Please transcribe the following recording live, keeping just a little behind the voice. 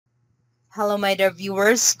Hello, my dear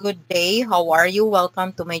viewers. Good day. How are you?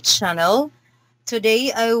 Welcome to my channel.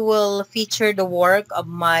 Today, I will feature the work of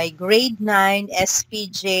my grade 9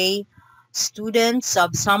 SPJ students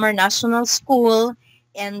of Samar National School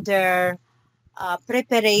and their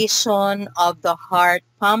preparation of the heart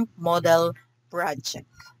pump model project.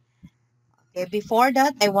 Okay, before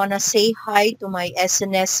that, I want to say hi to my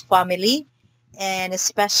SNS family and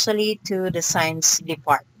especially to the science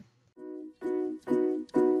department.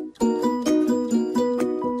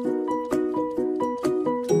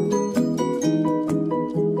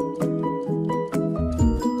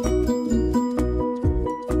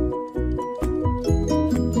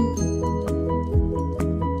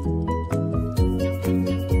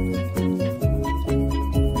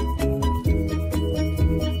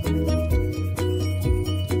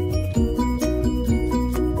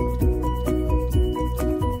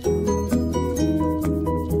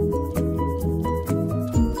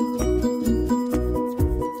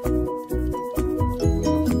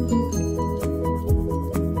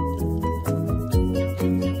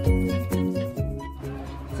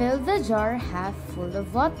 Fill the jar half full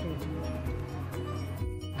of water.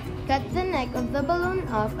 Cut the neck of the balloon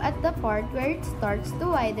off at the part where it starts to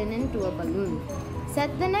widen into a balloon. Set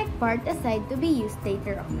the neck part aside to be used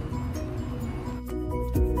later on.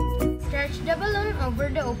 Stretch the balloon over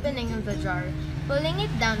the opening of the jar, pulling it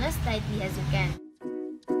down as tightly as you can.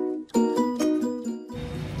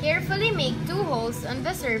 Carefully make two holes on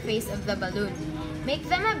the surface of the balloon. Make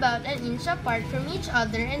them about an inch apart from each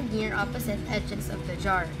other and near opposite edges of the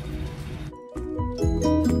jar.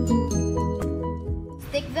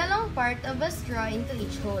 Stick the long part of a straw into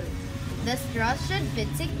each hole. The straws should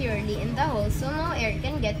fit securely in the hole so no air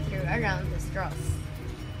can get through around the straws.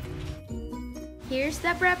 Here's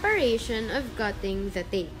the preparation of cutting the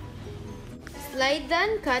tape. Slide the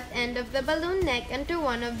uncut end of the balloon neck into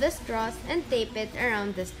one of the straws and tape it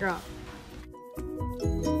around the straw.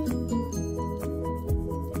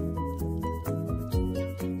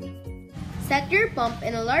 Set your pump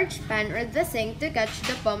in a large pan or the sink to catch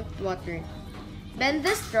the pumped water. Bend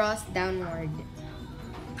the straws downward.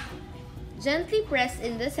 Gently press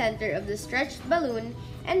in the center of the stretched balloon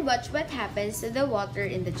and watch what happens to the water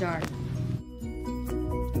in the jar.